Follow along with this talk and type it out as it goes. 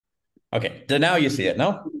Okay, so now you see it,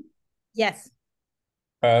 no? Yes.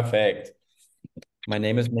 Perfect. My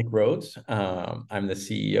name is Nick Rhodes. I'm the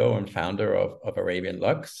CEO and founder of Arabian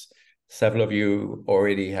Lux. Several of you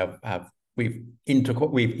already have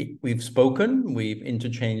we've spoken, we've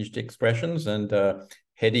interchanged expressions, and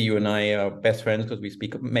Hedy, you and I are best friends because we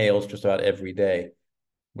speak mails just about every day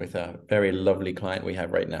with a very lovely client we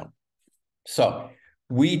have right now. So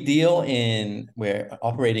we're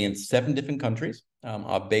operating in 7 different countries.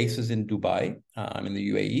 Our base is in Dubai, in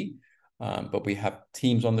the UAE, but we have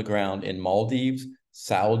teams on the ground in Maldives,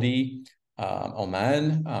 Saudi,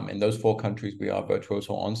 Oman. In those 4 countries, we are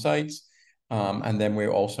virtuoso on-sites. And then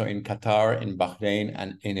we're also in Qatar, in Bahrain,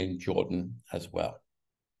 and in Jordan as well.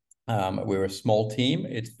 We're a small team.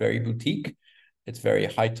 It's very boutique. It's very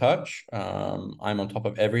high touch. I'm on top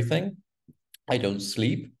of everything. I don't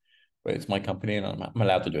sleep, but it's my company and I'm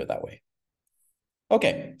allowed to do it that way.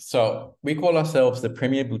 Okay, so we call ourselves the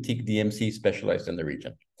premier boutique DMC specialized in the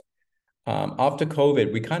region. After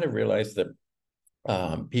COVID, we kind of realized that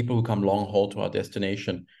people who come long haul to our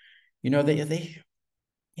destination, they're going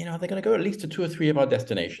to go at least to 2 or 3 of our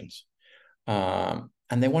destinations. And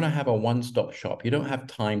they want to have a one-stop shop. You don't have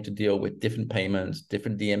time to deal with different payments,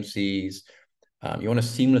 different DMCs. You want a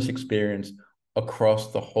seamless experience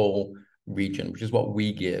across the whole region, which is what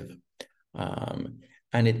we give.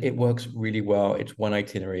 And it works really well. It's one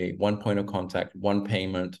itinerary, one point of contact, one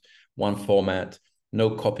payment, one format, no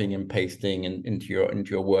copying and pasting into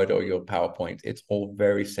your Word or your PowerPoint. It's all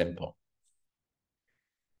very simple.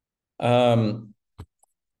 I'm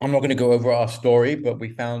not going to go over our story, but we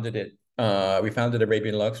founded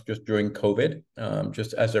Arabian Lux just during COVID,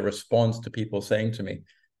 just as a response to people saying to me,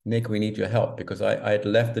 Nick, we need your help, because I had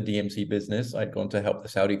left the DMC business. I'd gone to help the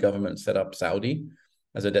Saudi government set up Saudi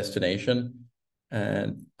as a destination.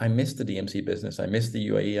 And I missed the DMC business. I missed the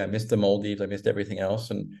UAE. I missed the Maldives. I missed everything else.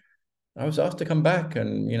 And I was asked to come back.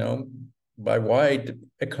 And, by wide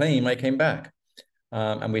acclaim, I came back.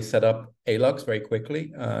 And we set up ALUX very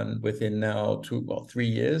quickly. And within now 3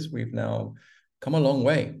 years, we've now come a long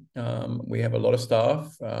way. We have a lot of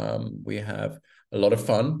staff. We have a lot of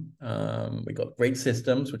fun. We got great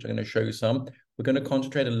systems, which I'm going to show you some. We're going to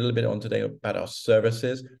concentrate a little bit on today about our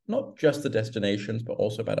services, not just the destinations, but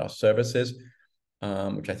also about our services,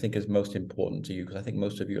 which I think is most important to you, because I think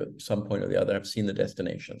most of you at some point or the other have seen the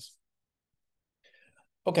destinations.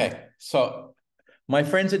 Okay, so my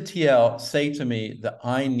friends at TL say to me that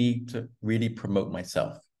I need to really promote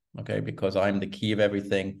myself, okay, because I'm the key of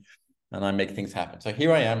everything and I make things happen. So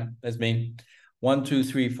here I am. There's me. 1, 2,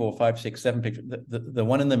 3, 4, 5, 6, 7 pictures. The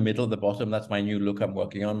one in the middle, the bottom, that's my new look I'm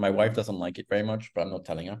working on. My wife doesn't like it very much, but I'm not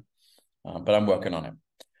telling her. But I'm working on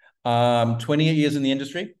it. 28 years in the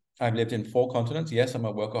industry. I've lived in 4 continents. Yes, I'm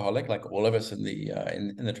a workaholic, like all of us in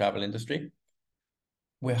the travel industry.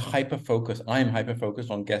 We're hyper-focused. I'm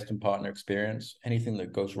hyper-focused on guest and partner experience. Anything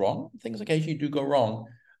that goes wrong, things occasionally do go wrong.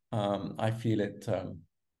 I feel it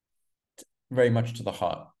very much to the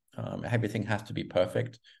heart. Everything has to be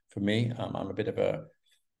perfect for me. I'm a bit of a,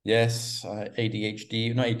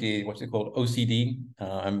 ADHD, not ADHD, what's it called? OCD.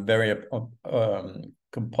 I'm very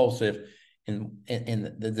compulsive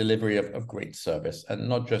in the delivery of great service, and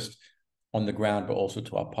not just on the ground, but also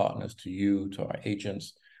to our partners, to you, to our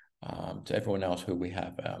agents, to everyone else who we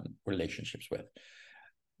have relationships with.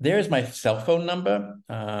 There is my cell phone number.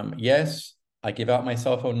 Yes, I give out my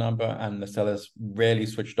cell phone number and the seller's rarely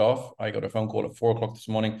switched off. I got a phone call at 4 o'clock this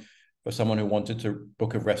morning for someone who wanted to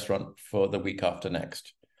book a restaurant for the week after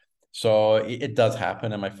next. So it does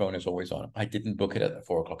happen, and my phone is always on. I didn't book it at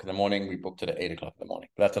 4 o'clock in the morning. We booked it at 8 o'clock in the morning.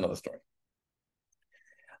 But that's another story.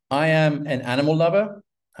 I am an animal lover.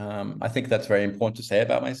 I think that's very important to say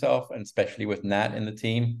about myself, and especially with Nat in the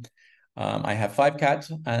team. I have 5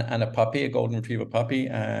 cats and a puppy, a golden retriever puppy.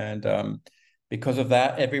 And because of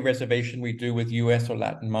that, every reservation we do with US or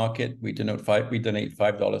Latin market, we donate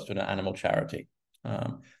 $5 to an animal charity.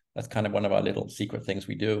 That's kind of one of our little secret things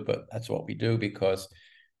we do, but that's what we do because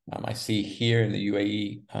I see here in the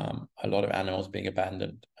UAE a lot of animals being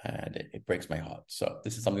abandoned, and it breaks my heart. So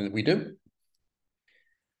this is something that we do.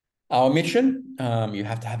 Our mission, you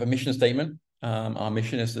have to have a mission statement. Our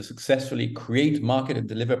mission is to successfully create, market, and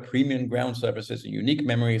deliver premium ground services and unique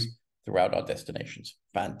memories throughout our destinations.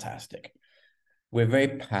 Fantastic. We're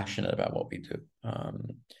very passionate about what we do.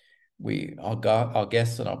 Our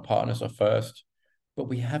guests and our partners are first, but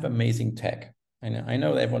we have amazing tech. And I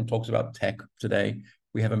know that everyone talks about tech today.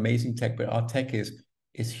 We have amazing tech, but our tech is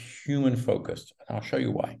human focused. And I'll show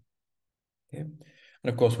you why. Okay? And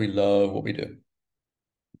of course, we love what we do.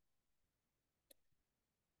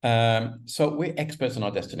 So we're experts in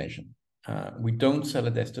our destination. We don't sell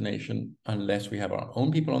a destination unless we have our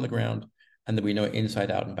own people on the ground and that we know it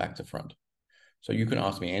inside out and back to front. So you can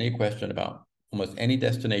ask me any question about almost any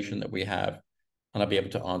destination that we have, and I'll be able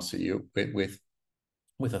to answer you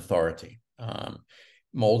with authority.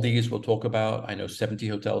 Maldives we'll talk about. I know 70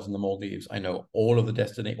 hotels in the Maldives. I know all of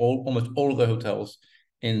the almost all of the hotels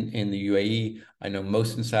in the UAE. I know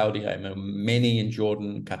most in Saudi. I know many in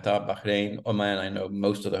Jordan, Qatar, Bahrain, Oman. I know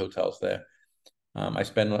most of the hotels there. I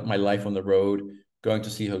spend my life on the road going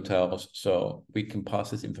to see hotels, so we can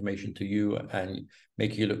pass this information to you and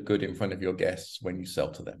make you look good in front of your guests when you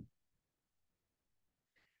sell to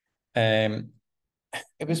them.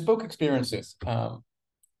 Bespoke experiences.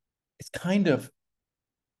 It's kind of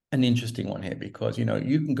an interesting one here because, you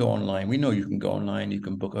can go online. We know you can go online. You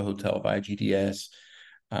can book a hotel via GDS.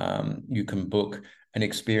 You can book an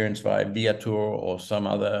experience via Viator or some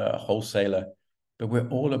other wholesaler. But we're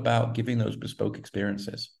all about giving those bespoke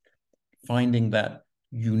experiences, finding that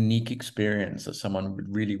unique experience that someone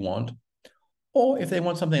would really want. Or if they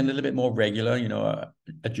want something a little bit more regular,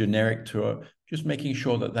 a generic tour, just making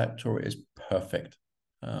sure that that tour is perfect.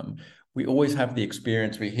 We always have the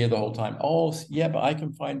experience, we hear the whole time, oh, yeah, but I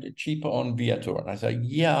can find it cheaper on Viator. And I say,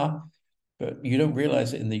 yeah, but you don't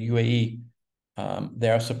realize that in the UAE,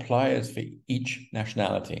 there are suppliers for each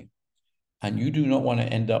nationality. And you do not want to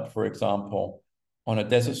end up, for example, on a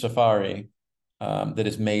desert safari that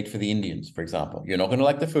is made for the Indians, for example. You're not going to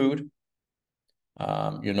like the food.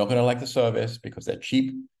 You're not going to like the service because they're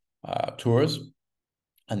cheap tours.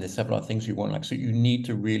 And there's several other things you won't like. So you need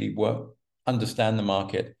to really understand the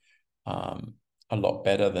market a lot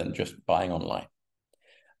better than just buying online.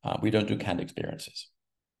 We don't do canned experiences.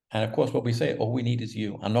 And of course, what we say, all we need is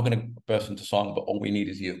you. I'm not going to burst into song, but all we need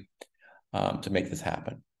is you to make this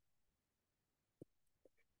happen.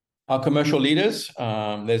 Our commercial leaders,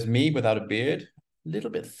 there's me without a beard, a little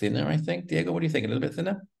bit thinner, I think. Diego, what do you think? A little bit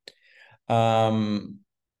thinner? Right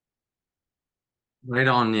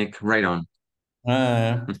on, Nick. Right on.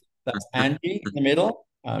 That's Angie in the middle.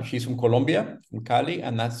 She's from Colombia, from Cali,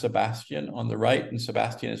 and that's Sebastian on the right. And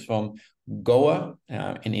Sebastian is from Goa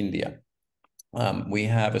in India. We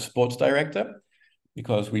have a sports director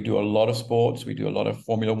because we do a lot of sports. We do a lot of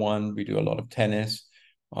Formula One. We do a lot of tennis.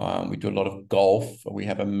 We do a lot of golf. We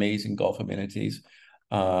have amazing golf amenities.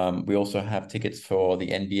 We also have tickets for the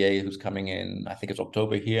NBA, who's coming in, I think it's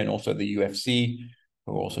October here, and also the UFC,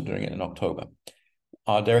 who are also doing it in October.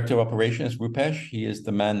 Our director of operations, Rupesh, he is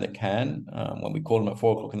the man that can. When we call him at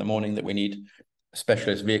 4 o'clock in the morning that we need a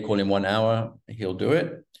specialist vehicle in 1 hour, he'll do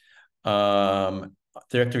it.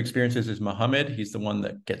 Director of experiences is Mohammed. He's the one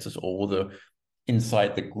that gets us all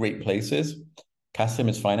inside the great places. Kasim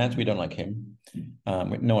is finance. We don't like him.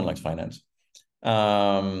 No one likes finance.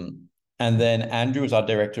 And then Andrew is our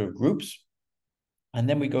director of groups. And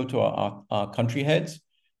then we go to our country heads.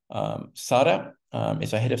 Sada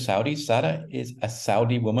is our head of Saudi. Sada is a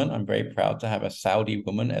Saudi woman. I'm very proud to have a Saudi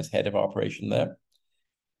woman as head of operation there.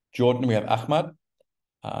 Jordan, we have Ahmad.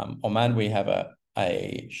 Oman, we have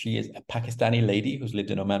she is a Pakistani lady who's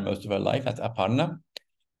lived in Oman most of her life. That's Aparna.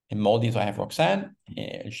 In Maldives, I have Roxanne,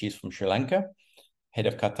 and she's from Sri Lanka. Head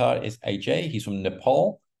of Qatar is AJ. He's from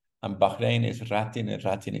Nepal. And Bahrain is Ratin, and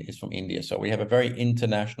Ratin is from India. So we have a very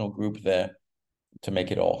international group there to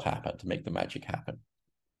make it all happen, to make the magic happen.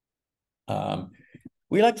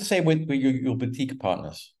 We like to say we're your boutique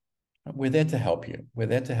partners. We're there to help you. We're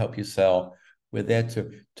there to help you sell. We're there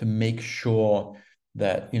to make sure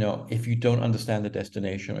that, if you don't understand the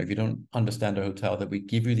destination or if you don't understand a hotel, that we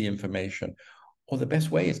give you the information. Or the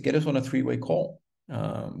best way is get us on a 3-way call.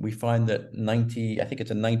 We find that I think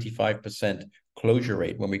it's a 95% closure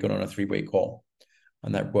rate when we go on a 3-way call.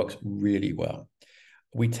 And that works really well.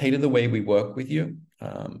 We tailor the way we work with you.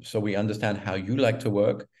 So we understand how you like to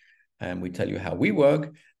work, and we tell you how we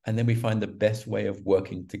work, and then we find the best way of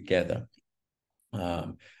working together.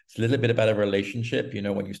 It's a little bit about a relationship.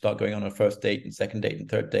 When you start going on a first date and second date and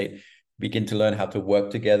third date, begin to learn how to work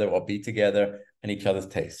together or be together and each other's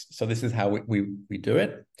tastes. So this is how we do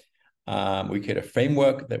it. We create a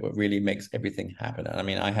framework that really makes everything happen. And I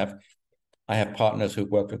mean, I have partners who've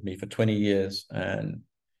worked with me for 20 years, and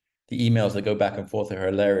the emails that go back and forth are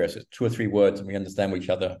hilarious. It's 2 or 3 words, and we understand each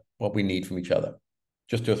other, what we need from each other.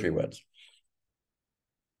 Just 2 or 3 words.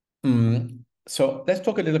 So let's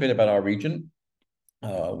talk a little bit about our region.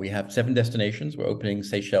 We have 7 destinations. We're opening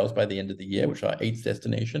Seychelles by the end of the year, which is our 8th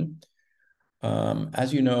destination.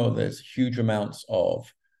 As you know, there's huge amounts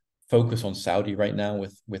of focus on Saudi right now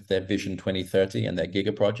with their Vision 2030 and their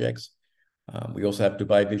giga projects. We also have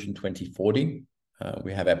Dubai Vision 2040.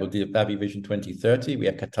 We have Abu Dhabi Vision 2030. We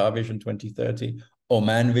have Qatar Vision 2030,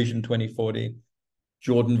 Oman Vision 2040.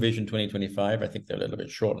 Jordan Vision 2025. I think they're a little bit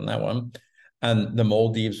short on that one. And the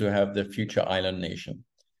Maldives, who have the future island nation.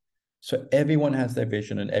 So everyone has their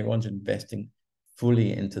vision and everyone's investing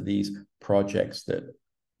fully into these projects that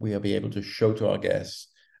we'll be able to show to our guests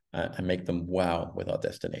and make them wow with our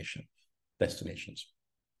destinations.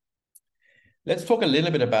 Let's talk a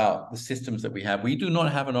little bit about the systems that we have. We do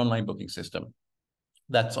not have an online booking system.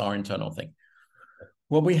 That's our internal thing.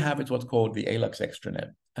 What we have is what's called the ALux extranet.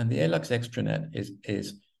 And the ALux extranet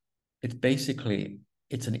it's basically,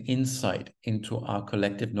 it's an insight into our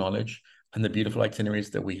collective knowledge and the beautiful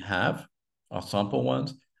itineraries that we have, our sample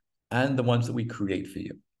ones, and the ones that we create for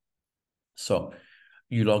you. So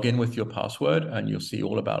you log in with your password and you'll see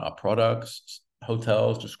all about our products,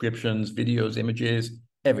 hotels, descriptions, videos, images,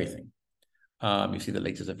 everything. You see the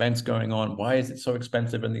latest events going on. Why is it so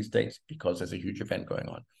expensive in these dates? Because there's a huge event going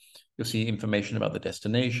on. You'll see information about the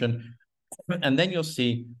destination. And then you'll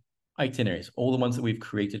see itineraries, all the ones that we've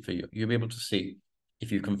created for you. You'll be able to see,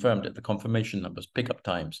 if you confirmed it, the confirmation numbers, pickup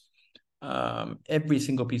times, every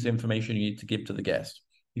single piece of information you need to give to the guest.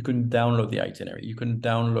 You can download the itinerary. You can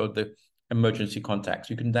download the emergency contacts.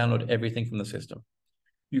 You can download everything from the system.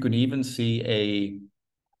 You can even see a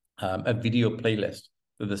video playlist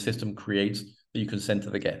that the system creates that you can send to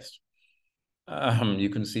the guest. You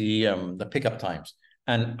can see the pickup times.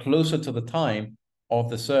 And closer to the time of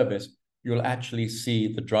the service, you'll actually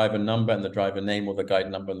see the driver number and the driver name, or the guide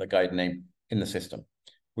number and the guide name in the system,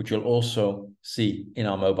 which you'll also see in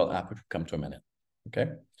our mobile app, which will come to a minute.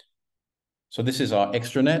 Okay. So this is our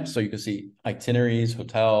extranet. So you can see itineraries,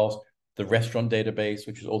 hotels, the restaurant database,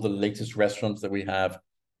 which is all the latest restaurants that we have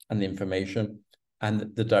and the information,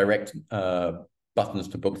 and the direct buttons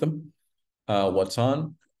to book them, what's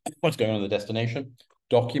on, what's going on in the destination,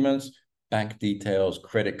 documents, bank details,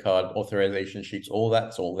 credit card, authorization sheets, all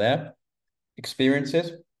that's all there.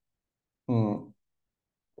 Experiences,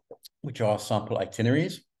 which are sample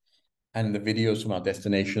itineraries, and the videos from our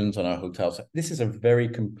destinations and our hotels. This is a very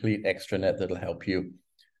complete extranet that'll help you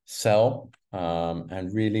sell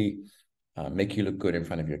and really make you look good in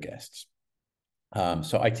front of your guests.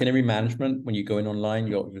 So itinerary management, when you go in online,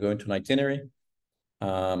 you go into an itinerary,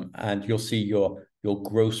 and you'll see your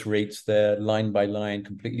gross rates there, line by line,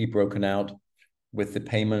 completely broken out with the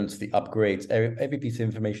payments, the upgrades, every piece of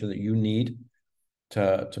information that you need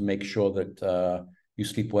to make sure that you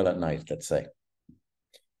sleep well at night, let's say.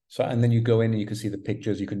 So, and then you go in and you can see the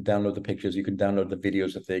pictures, you can download the pictures, you can download the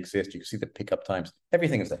videos if they exist, you can see the pickup times,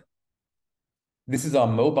 everything is there. This is our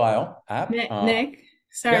mobile app. Nick,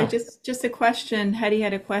 sorry, yeah. just a question. Hedy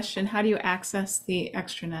had a question. How do you access the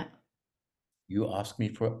extranet? You asked me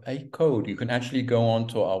for a code. You can actually go on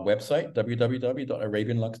to our website,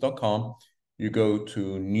 www.arabianlux.com. You go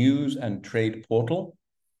to News and Trade Portal,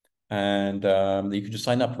 and you can just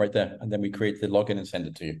sign up right there. And then we create the login and send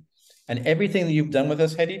it to you. And everything that you've done with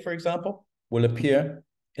us, Hedy, for example, will appear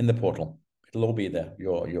in the portal. It'll all be there.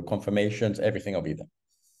 Your confirmations, everything will be there.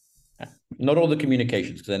 Not all the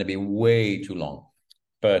communications, because then it'd be way too long.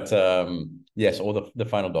 But yes, all the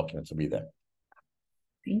final documents will be there.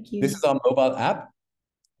 Thank you. This is our mobile app.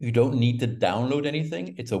 You don't need to download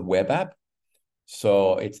anything. It's a web app.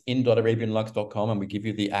 So it's in.arabianlux.com, and we give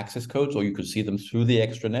you the access codes, or you can see them through the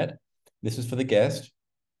extranet. This is for the guest,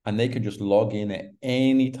 and they can just log in at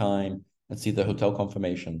any time and see the hotel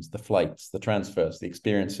confirmations, the flights, the transfers, the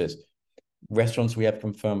experiences, restaurants we have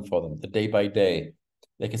confirmed for them, the day by day.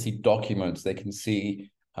 They can see documents. They can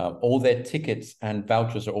see all their tickets and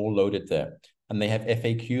vouchers are all loaded there. And they have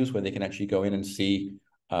FAQs where they can actually go in and see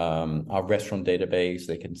our restaurant database.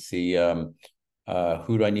 They can see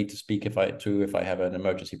who do I need to speak if I have an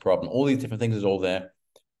emergency problem. All these different things is all there.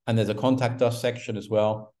 And there's a contact us section as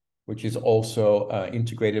well, which is also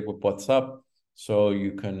integrated with WhatsApp. So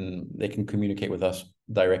they can communicate with us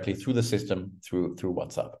directly through the system, through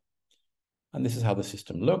WhatsApp. And this is how the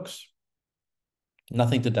system looks.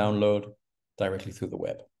 Nothing to download, directly through the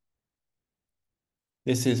web.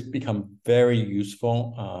 This has become very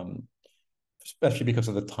useful, especially because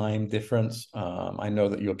of the time difference. I know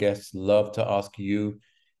that your guests love to ask you,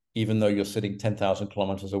 even though you're sitting 10,000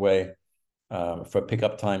 kilometers away, for a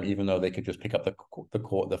pickup time, even though they could just pick up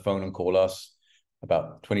the phone and call us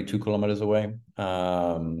about 22 kilometers away.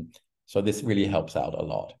 So this really helps out a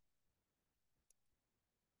lot.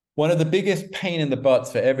 One of the biggest pain in the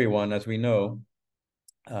butts for everyone, as we know,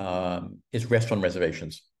 is restaurant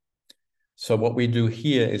reservations. So what we do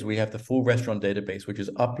here is we have the full restaurant database, which is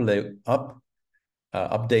updated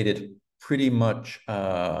pretty much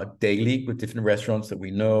daily with different restaurants that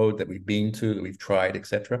we know, that we've been to, that we've tried,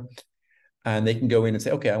 etc. And they can go in and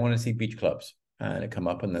say, okay, I want to see beach clubs. and it come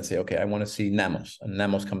up and then say, okay, I want to see Namos, and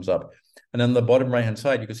Namos comes up. And on the bottom right-hand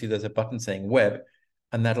side, you can see there's a button saying web,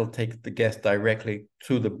 and that'll take the guest directly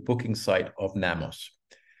to the booking site of Namos.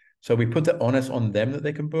 So we put the onus on them that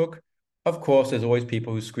they can book. Of course, there's always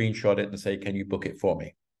people who screenshot it and say, can you book it for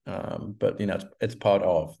me? But it's part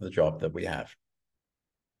of the job that we have.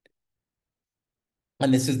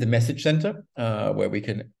 And this is the message center where we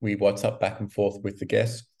WhatsApp back and forth with the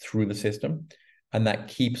guests through the system. And that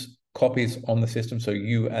keeps copies on the system so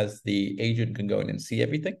you as the agent can go in and see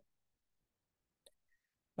everything.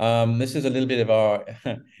 This is a little bit of our,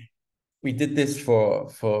 we did this for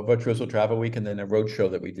Virtuoso Travel Week, and then a roadshow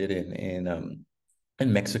that we did in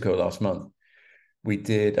Mexico last month. We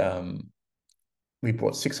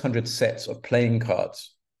brought 600 sets of playing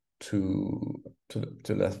cards to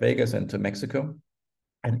Las Vegas and to Mexico.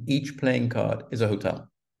 And each playing card is a hotel.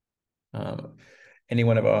 From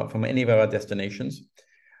any of our destinations.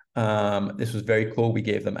 This was very cool. We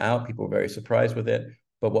gave them out. People were very surprised with it.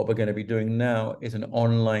 But what we're going to be doing now is an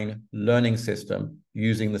online learning system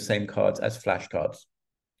using the same cards as flashcards.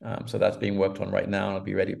 So that's being worked on right now, and it'll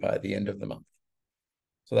be ready by the end of the month.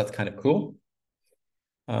 So that's kind of cool.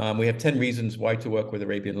 We have 10 reasons why to work with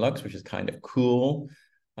Arabian Lux, which is kind of cool.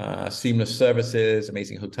 Seamless services,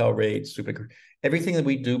 amazing hotel rates, super. Everything that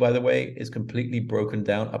we do, by the way, is completely broken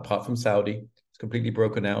down, apart from Saudi. It's completely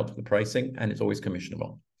broken out, the pricing, and it's always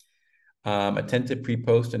commissionable. Attentive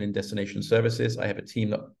pre-post and in-destination services. I have a team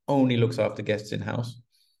that only looks after guests in-house.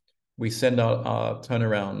 We send out our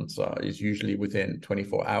turnarounds is usually within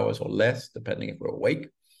 24 hours or less, depending if we're awake.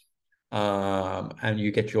 And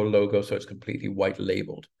you get your logo, so it's completely white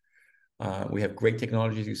labeled. We have great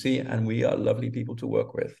technologies, you see, and we are lovely people to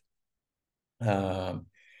work with.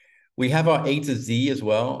 We have our A to Z as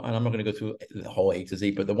well, and I'm not going to go through the whole A to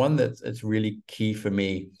Z, but the one that's really key for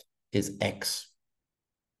me is X.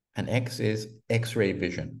 And X is X-ray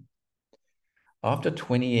vision. After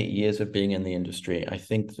 28 years of being in the industry, I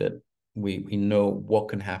think that we know what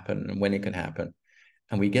can happen and when it can happen.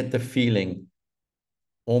 And we get the feeling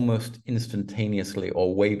almost instantaneously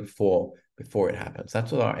or way before it happens.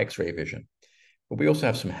 That's our X-ray vision. But we also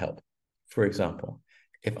have some help. For example,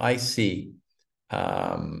 if I see,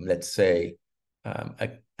 let's say,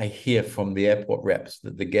 I hear from the airport reps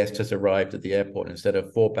that the guest has arrived at the airport, and instead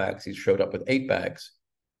of 4 bags, he's showed up with 8 bags.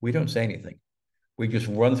 We don't say anything. We just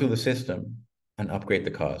run through the system and upgrade the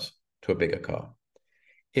cars to a bigger car.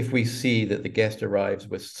 If we see that the guest arrives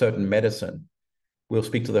with certain medicine, we'll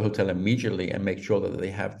speak to the hotel immediately and make sure that they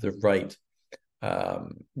have the right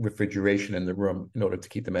refrigeration in the room in order to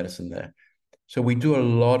keep the medicine there. So we do a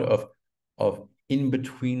lot of in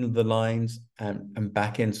between the lines and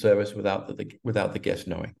back end service without the guest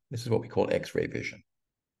knowing. This is what we call X-ray vision.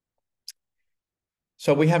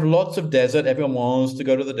 So we have lots of desert. Everyone wants to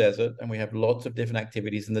go to the desert, and we have lots of different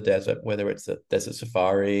activities in the desert, whether it's a desert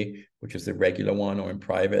safari, which is the regular one, or in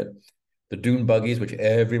private, the dune buggies, which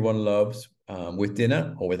everyone loves, with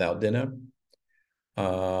dinner or without dinner.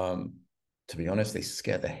 To be honest, they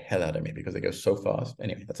scare the hell out of me because they go so fast.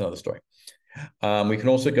 Anyway, that's another story. We can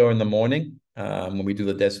also go in the morning when we do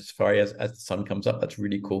the desert safari as the sun comes up. That's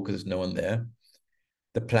really cool because there's no one there.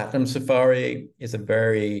 The platinum safari is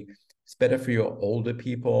it's better for your older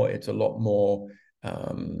people. It's a lot more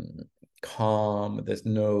calm. There's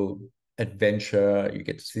no adventure. You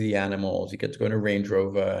get to see the animals. You get to go in a Range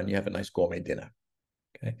Rover, and you have a nice gourmet dinner.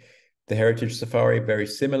 Okay. The heritage safari, very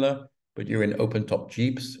similar, but you're in open top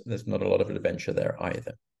Jeeps. There's not a lot of adventure there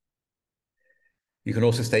either. You can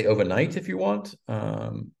also stay overnight if you want.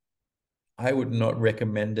 I would not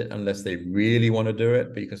recommend it unless they really want to do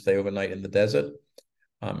it, but you can stay overnight in the desert,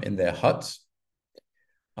 in their huts.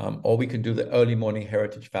 Or we can do the early morning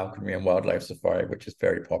heritage falconry and wildlife safari, which is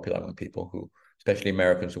very popular among people especially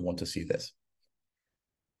Americans, who want to see this.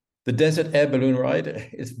 The desert air balloon ride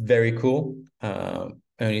is very cool.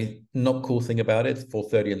 Only not cool thing about it, it's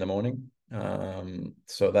 4:30 in the morning.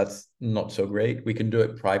 So that's not so great. We can do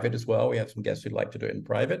it private as well. We have some guests who'd like to do it in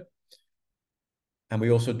private. And we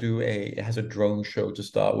also it has a drone show to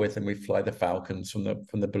start with, and we fly the falcons from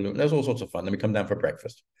the balloon. There's all sorts of fun. Then we come down for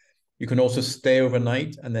breakfast. You can also stay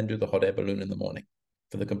overnight and then do the hot air balloon in the morning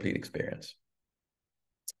for the complete experience.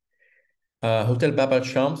 Hotel Bab al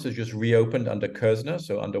Shams has just reopened under Kerzner,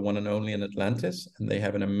 so under One and Only in Atlantis, and they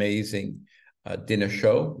have an amazing dinner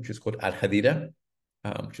show, which is called Al Hadida,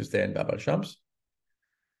 which is there in Bab al Shams.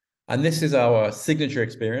 And this is our signature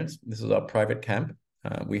experience. This is our private camp.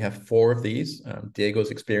 We have 4 of these. Diego's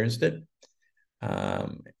experienced it.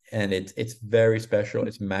 And it's very special.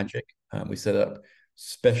 It's magic. We set up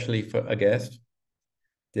especially for a guest.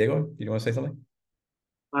 Diego, do you want to say something?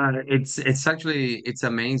 It's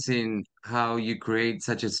amazing how you create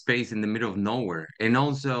such a space in the middle of nowhere, and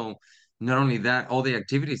also not only that, all the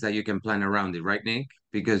activities that you can plan around it, right, Nick?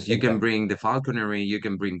 Because you can Exactly. bring the falconry, you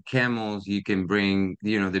can bring camels, you can bring,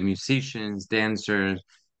 the musicians, dancers,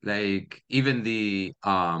 like even the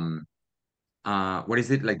what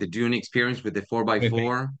is it, like the dune experience with the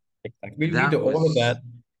 4x4. Exactly. We That do all of was that.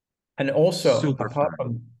 And also, super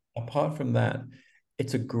fun. apart from that,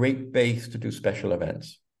 it's a great base to do special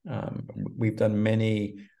events. We've done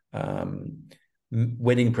many um,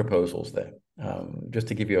 wedding proposals there. Just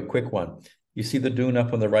to give you a quick one, you see the dune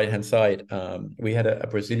up on the right-hand side. We had a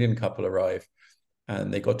Brazilian couple arrive,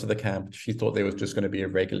 and they got to the camp. She thought there was just going to be a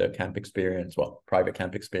regular camp experience, well, private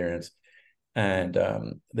camp experience. And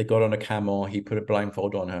they got on a camel. He put a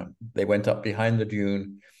blindfold on her. They went up behind the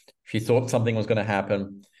dune. She thought something was going to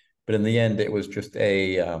happen, but in the end, it was just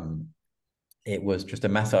a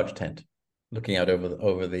massage tent looking out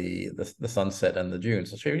over the sunset and the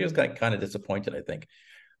dunes. So she was kind of disappointed, I think.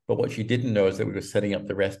 But what she didn't know is that we were setting up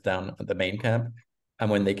the rest down at the main camp, and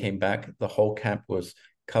when they came back, the whole camp was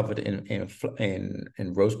covered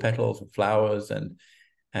in rose petals and flowers,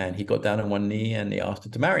 and he got down on one knee and he asked her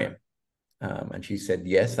to marry him. And she said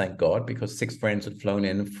yes, thank God, because six friends had flown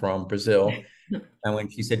in from Brazil. And when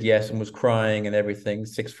she said yes and was crying and everything,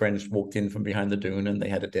 six friends walked in from behind the dune and they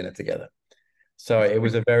had a dinner together. So it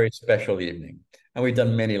was a very special evening. And we've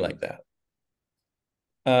done many like that.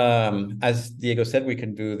 As Diego said, we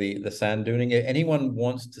can do the sand duning. If anyone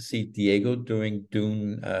wants to see Diego doing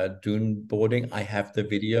dune boarding, I have the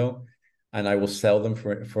video and I will sell them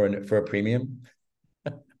for a premium.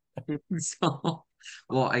 So,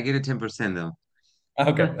 well, I get a 10% though.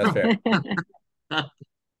 Okay, that's fair.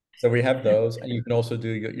 So we have those, and you can also do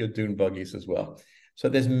your dune buggies as well. So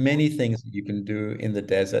there's many things that you can do in the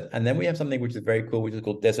desert. And then we have something which is very cool, which is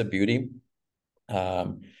called Desert Beauty.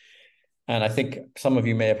 And I think some of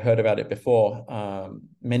you may have heard about it before.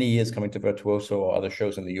 Many years coming to Virtuoso or other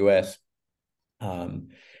shows in the US,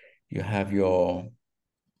 you have your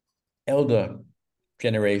elder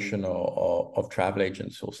generation or of travel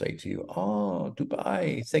agents who'll say to you, "Oh,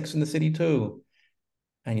 Dubai, Sex in the City too."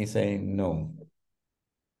 And you say, "No."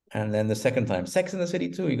 And then the second time, Sex in the City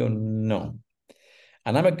too. You go, "No."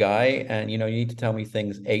 And I'm a guy, and you need to tell me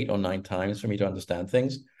things 8 or 9 times for me to understand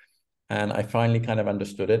things. And I finally kind of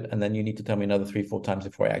understood it. And then you need to tell me another 3, 4 times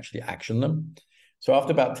before I actually action them. So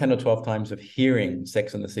after about 10 or 12 times of hearing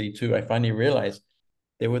Sex in the City too, I finally realized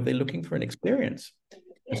they're looking for an experience.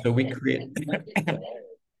 And so we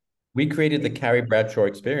created the Carrie Bradshaw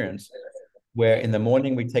experience, where in the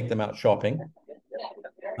morning we take them out shopping.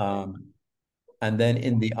 And then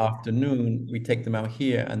in the afternoon, we take them out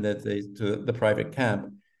here and to the private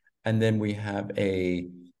camp. And then we have a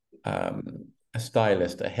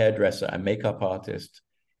stylist, a hairdresser, a makeup artist,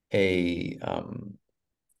 a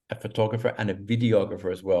photographer, and a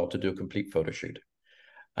videographer as well to do a complete photo shoot.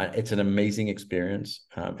 It's an amazing experience.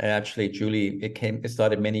 And actually, Julie, it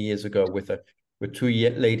started many years ago with two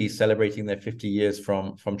ladies celebrating their 50 years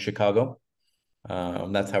from Chicago.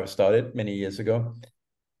 That's how it started many years ago.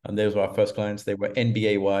 And those were our first clients. They were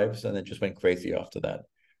NBA wives, and it just went crazy after that.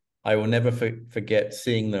 I will never forget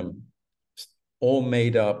seeing them all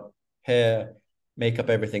made up, hair, makeup,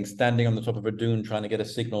 everything, standing on the top of a dune trying to get a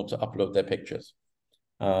signal to upload their pictures.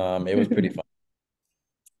 It was pretty fun.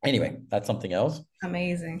 Anyway, that's something else.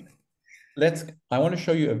 Amazing. I want to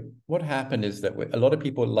show you what happened is that a lot of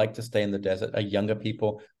people like to stay in the desert, are younger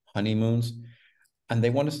people, honeymoons, and they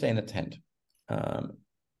want to stay in a tent.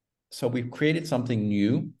 So we've created something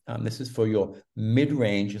new. This is for your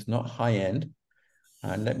mid-range, it's not high-end.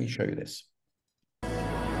 And let me show you this.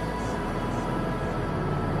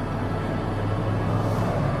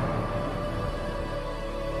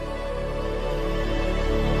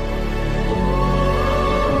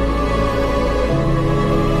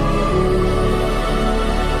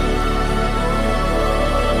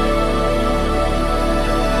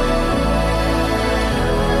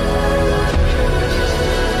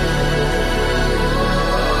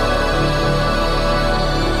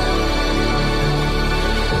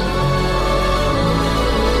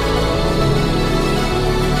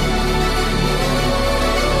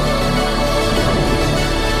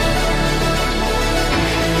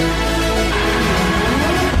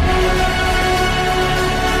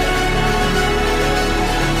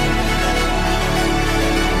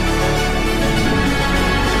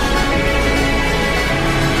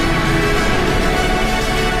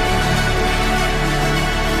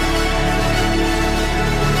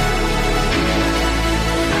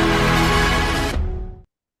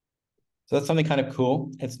 So that's something kind of cool.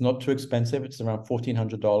 It's not too expensive. It's around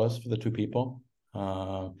 $1,400 for the two people.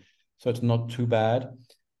 So it's not too bad.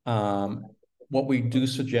 What we do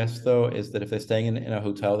suggest, though, is that if they're staying in a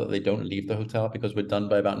hotel, that they don't leave the hotel, because we're done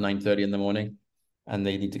by about 9:30 in the morning, and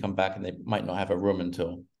they need to come back, and they might not have a room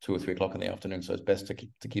until 2 or 3 o'clock in the afternoon. So it's best to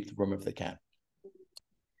keep the room if they can.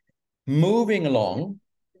 Moving along.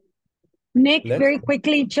 Nick, very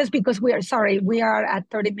quickly, just because we are at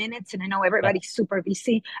 30 minutes and I know everybody's super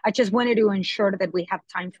busy. I just wanted to ensure that we have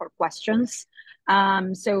time for questions.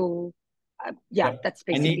 That's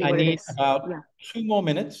basically I what it need is. about 2 more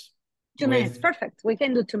minutes. 2 minutes, perfect. We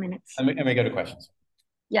can do 2 minutes. And we go to questions.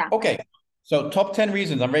 Yeah. Okay, so top 10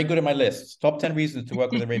 reasons. I'm very good at my lists. Top 10 reasons to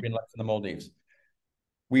work with Arabian Lux in the Maldives.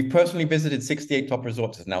 We've personally visited 68 top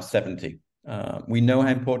resorts, it's now 70. We know how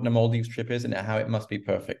important a Maldives trip is and how it must be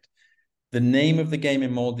perfect. The name of the game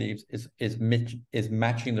in Maldives is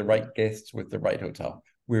matching the right guests with the right hotel.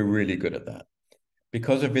 We're really good at that.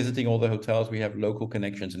 Because of visiting all the hotels, we have local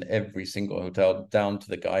connections in every single hotel, down to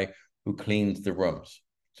the guy who cleans the rooms.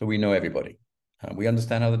 So we know everybody. We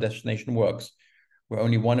understand how the destination works. We're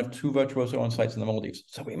only one of 2 virtuoso on sites in the Maldives,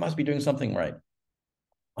 so we must be doing something right.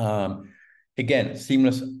 Again,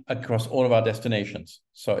 seamless across all of our destinations.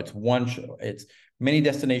 So it's many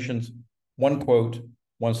destinations, one quote,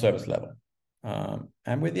 one service level.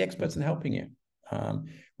 And we're the experts in helping you.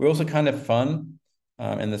 We're also kind of fun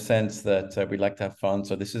in the sense that we like to have fun.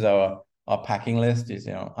 So this is our packing list is,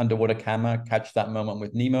 underwater camera, catch that moment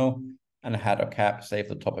with Nemo, and a hat or cap, save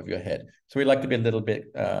the top of your head. So we like to be a little bit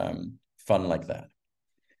fun like that.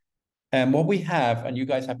 And what we have, and you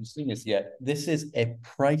guys haven't seen this yet, this is a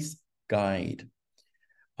price guide.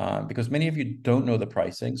 Because many of you don't know the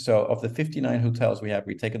pricing. So of the 59 hotels we have,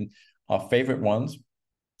 we've taken our favorite ones,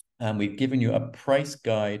 and we've given you a price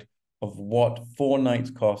guide of what 4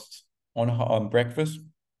 nights costs on breakfast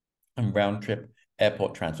and round trip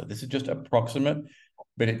airport transfer. This is just approximate,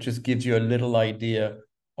 but it just gives you a little idea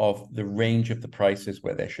of the range of the prices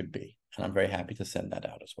where there should be. And I'm very happy to send that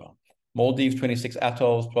out as well. Maldives, 26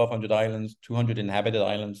 atolls, 1,200 islands, 200 inhabited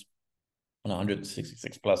islands, and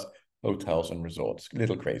 166 plus hotels and resorts. A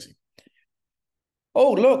little crazy.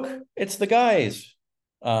 Oh, look, it's the guys.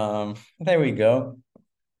 There we go.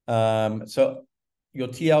 So your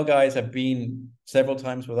TL guys have been several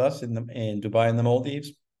times with us in Dubai and the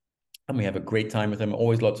Maldives, and we have a great time with them.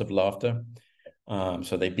 Always lots of laughter.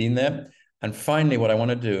 So they've been there. And finally, what I want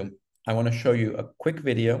to do, I want to show you a quick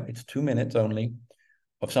video. It's 2 minutes only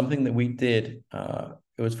of something that we did.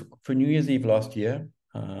 It was for New Year's Eve last year.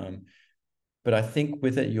 But I think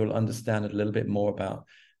with it, you'll understand a little bit more about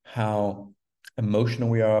how emotional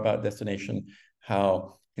we are about destination,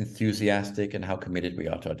 how enthusiastic and how committed we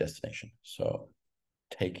are to our destination. So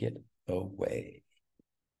take it away.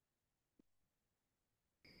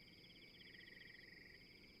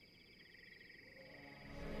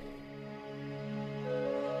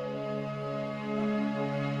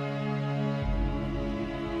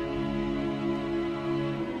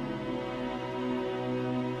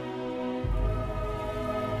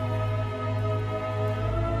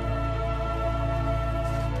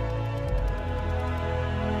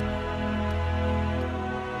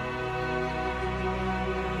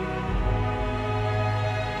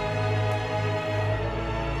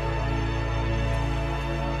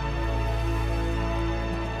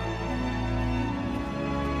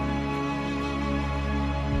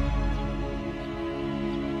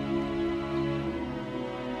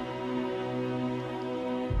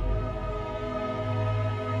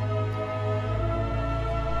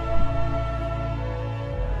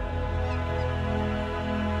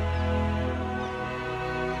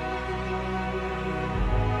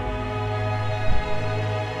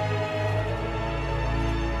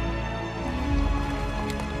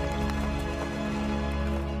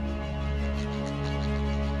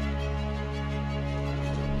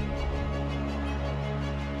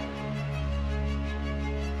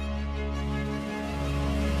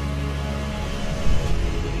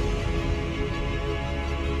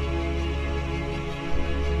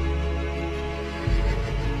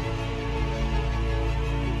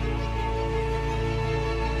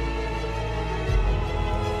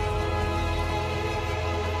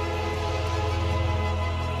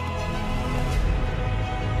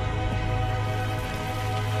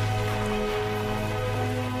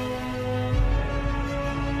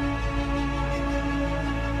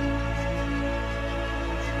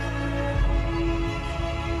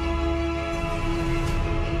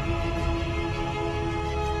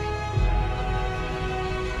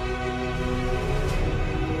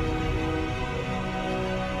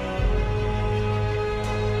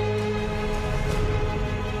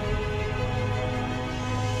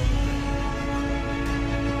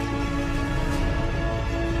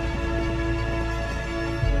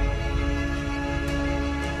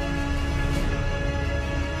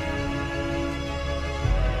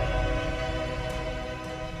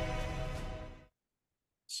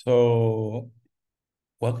 So,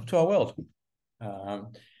 welcome to our world.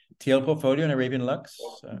 TL Portfolio and Arabian Lux,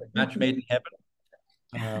 match made in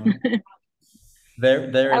heaven. There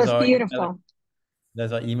That is was our beautiful.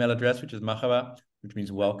 there's our email address, which is marhaba, which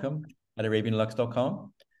means welcome, at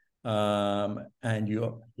arabianlux.com. And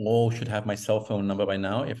you all should have my cell phone number by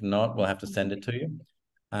now. If not, we'll have to send it to you.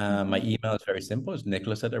 My email is very simple. It's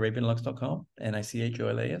nicholas@arabianlux.com,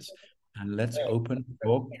 NICHOLAS. And let's open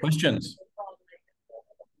for questions.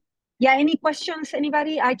 Yeah, any questions,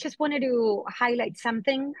 anybody? I just wanted to highlight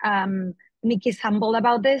something. Nick is humble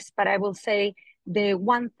about this, but I will say the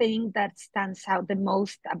one thing that stands out the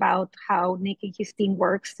most about how Nick and his team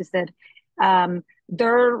works is that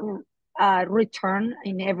their return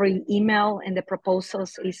in every email and the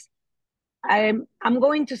proposals is, I'm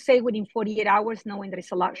going to say within 48 hours, knowing that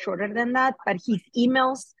it's a lot shorter than that, but his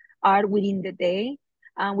emails are within the day,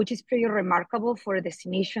 which is pretty remarkable for a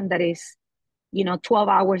destination that is, 12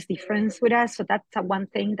 hours difference with us. So that's one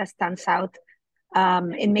thing that stands out.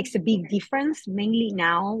 It makes a big difference, mainly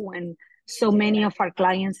now when so many of our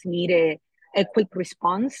clients need a quick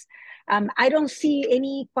response. I don't see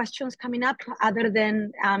any questions coming up other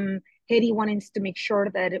than Hedy wanting to make sure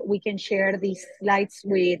that we can share these slides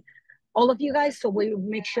with all of you guys. So we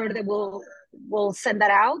make sure that we'll send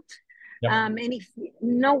that out. Yep. And if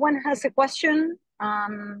no one has a question,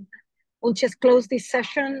 we'll just close this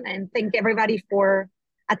session and thank everybody for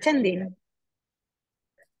attending.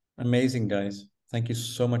 Amazing, guys. Thank you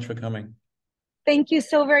so much for coming. Thank you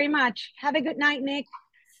so very much. Have a good night, Nick.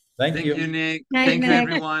 Thank Thank you. you, Nick. Night, Thank you, Nick.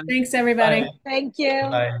 everyone. Thanks, everybody. Bye. Thank you.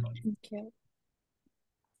 Bye. Thank you.